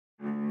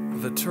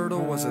The turtle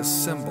was a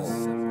symbol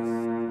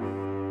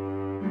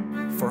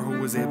for who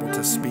was able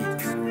to speak.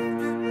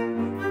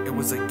 It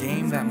was a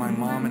game that my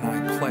mom and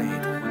I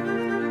played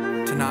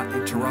to not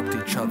interrupt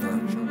each other.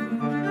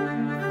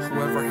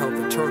 Whoever held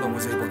the turtle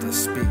was able to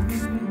speak.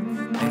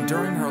 And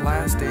during her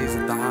last days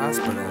at the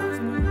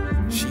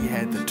hospital, she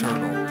had the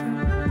turtle.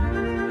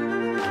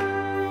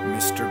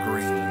 Mr.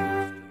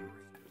 Green.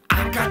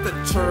 I got the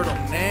turtle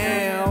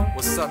now.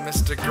 What's up,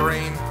 Mr.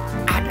 Green?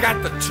 I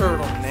got the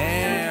turtle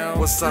now.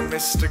 What's up,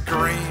 Mr.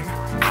 Green?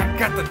 I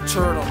got the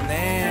turtle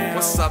now.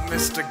 What's up,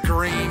 Mr.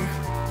 Green?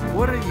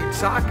 What are you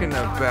talking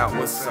about?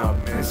 What's up,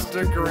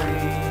 Mr.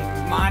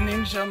 Green? My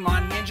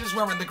ninja's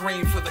wearing the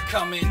green for the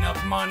coming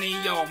of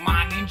money. Yo,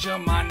 my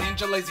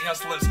ninja, lazy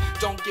hustlers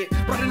don't get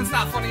bread and it's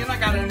not funny. And I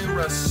got a new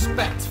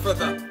respect for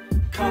the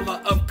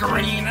color of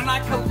green. And I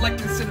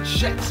collect and send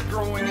checks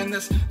growing in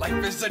this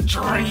life is a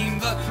dream.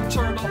 The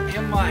turtle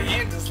in my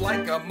hand is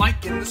like a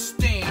mic in the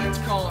stands,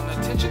 calling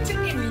attention to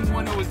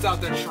anyone who is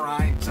out there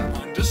trying to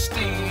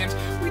understand.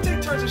 We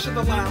take turns and share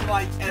the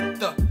limelight at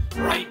the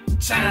right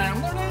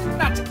time. Learning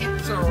not to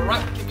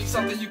interrupt can be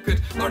something you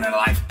could learn in a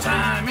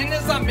lifetime. And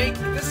as I make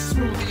this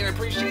smoothie and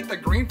appreciate the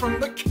green from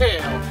the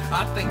kale,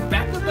 I think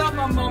back about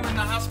my mom in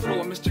the hospital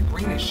with Mr.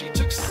 Green as she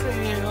took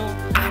sail.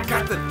 I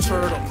got the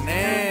turtle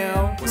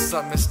now. What's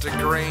up, Mr.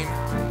 Green?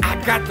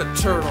 I got the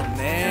turtle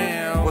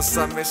now. What's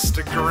up,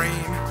 Mr. Green?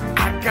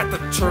 I got the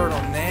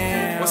turtle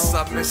now. What's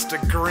up, Mr.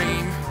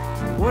 Green?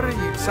 What are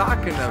you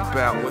talking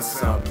about?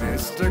 What's up,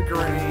 Mr.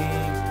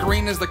 Green?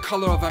 Green is the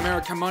color of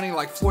American money,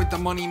 like Floyd the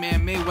Money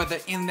Man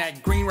Mayweather. In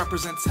that green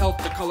represents health,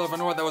 the color of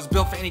an ore that was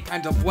built for any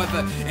kind of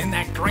weather. And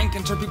that green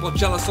can turn people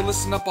jealous, so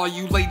listen up all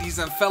you ladies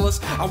and fellas.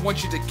 I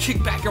want you to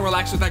kick back and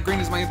relax with that green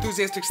as my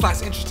enthusiastic /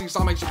 interesting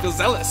song makes you feel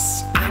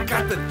zealous. I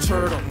got the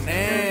turtle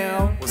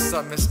now. What's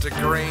up, Mr.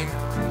 Green?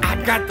 I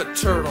got the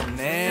turtle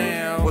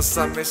now. What's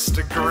up,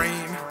 Mr.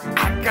 Green?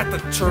 I got the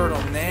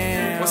turtle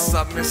now. What's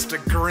up, Mr.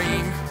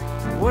 Green?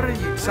 What are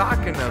you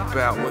talking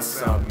about?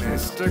 What's up,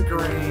 Mr.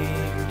 Green?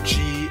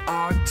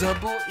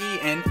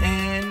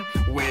 GREENN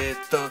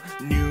with the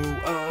new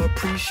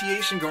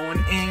appreciation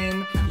going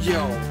in.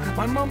 Yo,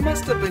 my mom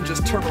must have been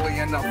just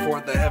turtly enough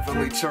for the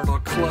Heavenly Turtle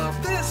Club.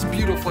 This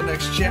beautiful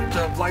next chapter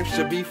of life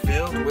should be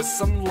filled with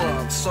some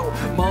love. So,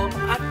 Mom,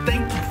 I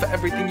thank you for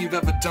everything you've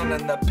ever done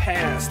in the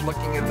past.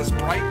 Looking at this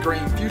bright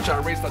green future, I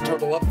raised the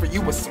turtle up for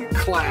you with some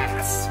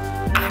class.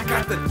 I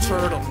got the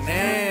turtle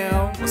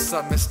now. What's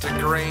up, Mr.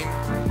 Green?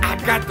 I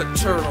got the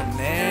turtle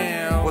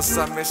now. What's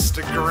up,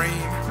 Mr. Green?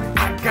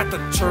 I got the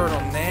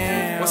turtle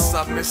now. What's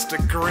up, Mr.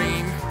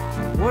 Green?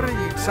 What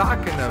are you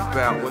talking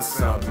about? What's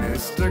up,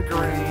 Mr.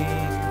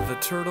 Green? The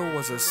turtle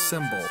was a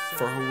symbol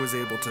for who was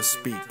able to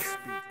speak.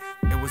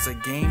 It was a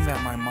game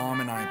that my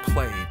mom and I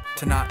played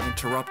to not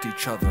interrupt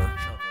each other.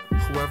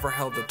 Whoever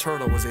held the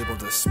turtle was able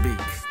to speak.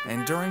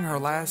 And during her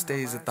last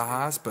days at the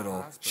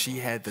hospital, she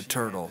had the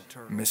turtle,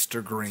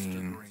 Mr.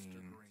 Green.